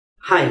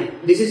Hi,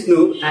 this is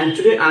Noor and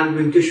today I am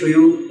going to show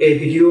you a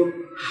video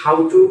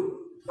how to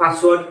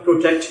password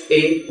protect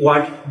a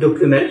Word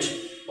document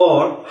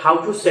or how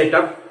to set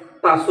up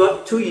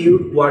password to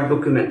your Word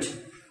document.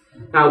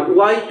 Now,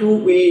 why do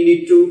we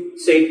need to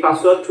set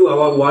password to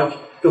our Word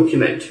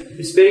document?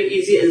 It's very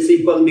easy and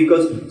simple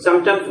because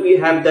sometimes we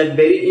have that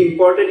very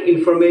important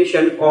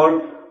information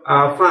or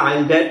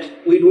file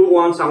that we don't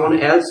want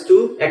someone else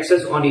to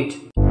access on it.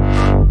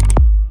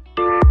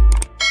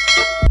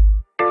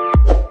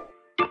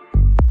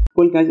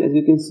 Well guys, as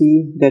you can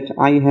see that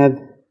I have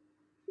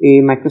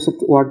a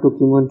Microsoft Word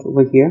document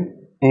over here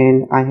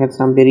and I have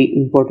some very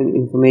important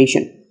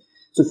information.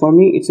 So for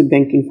me it's a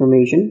bank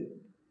information,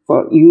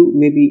 for you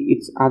maybe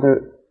it's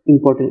other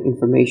important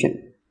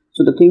information.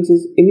 So the thing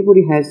is,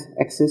 anybody has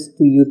access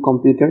to your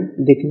computer,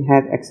 they can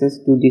have access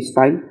to this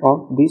file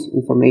or this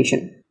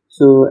information.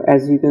 So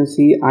as you can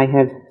see, I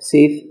have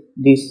saved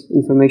this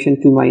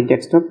information to my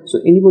desktop, so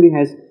anybody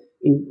has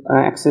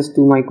access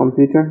to my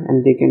computer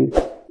and they can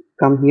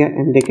come here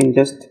and they can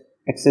just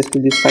access to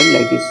this file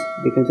like this.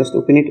 They can just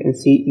open it and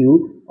see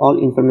you all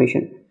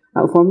information.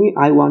 Now for me,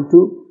 I want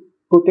to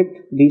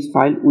protect this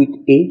file with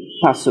a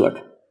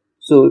password.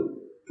 So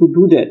to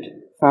do that,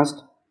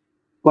 first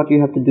what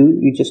you have to do,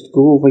 you just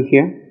go over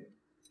here,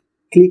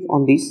 click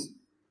on this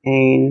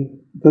and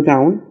go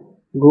down,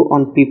 go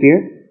on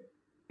prepare,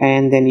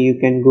 and then you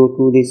can go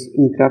to this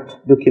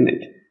encrypt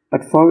document.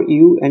 But for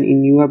you and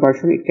in newer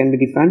version it can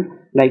be different,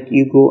 like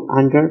you go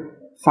under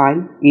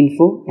file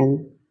info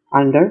and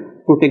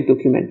under protect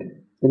document.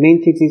 The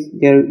main thing is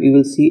there you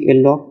will see a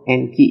lock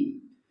and key.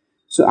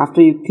 So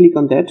after you click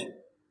on that,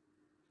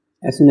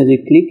 as soon as you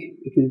click,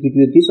 it will give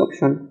you this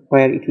option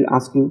where it will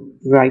ask you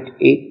to write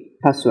a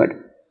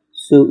password.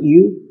 So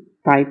you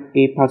type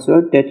a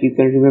password that you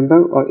can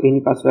remember or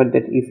any password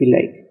that you feel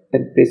like,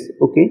 then press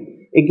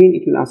OK. Again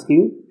it will ask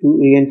you to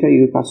re-enter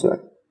your password.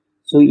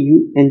 So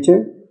you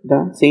enter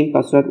the same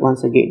password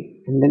once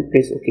again and then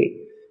press OK.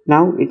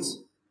 Now its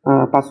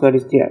password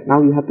is there.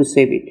 Now you have to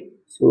save it.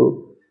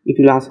 So it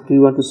will ask, do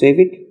you want to save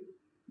it?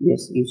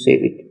 Yes, you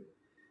save it.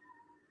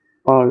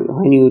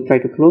 Or when you try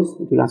to close,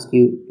 it will ask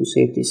you to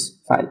save this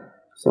file.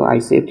 So I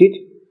saved it.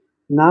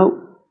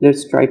 Now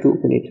let's try to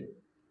open it.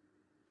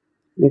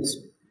 Let's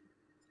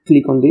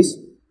click on this.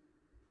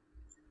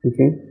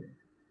 Okay,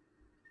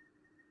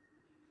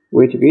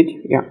 wait a bit.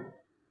 Yeah,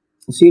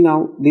 see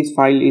now this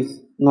file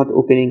is not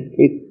opening.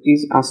 It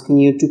is asking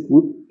you to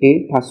put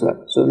a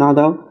password. So now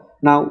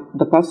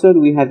the password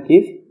we have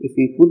gave, if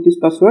we put this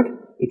password,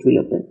 it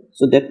will open.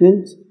 So that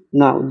means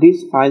now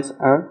these files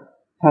are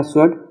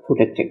password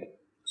protected,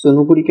 so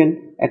nobody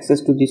can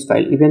access to this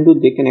file even though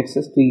they can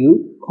access to your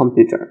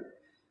computer.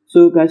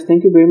 So guys,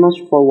 thank you very much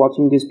for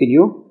watching this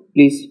video.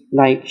 Please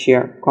like,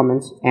 share,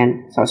 comments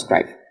and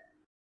subscribe.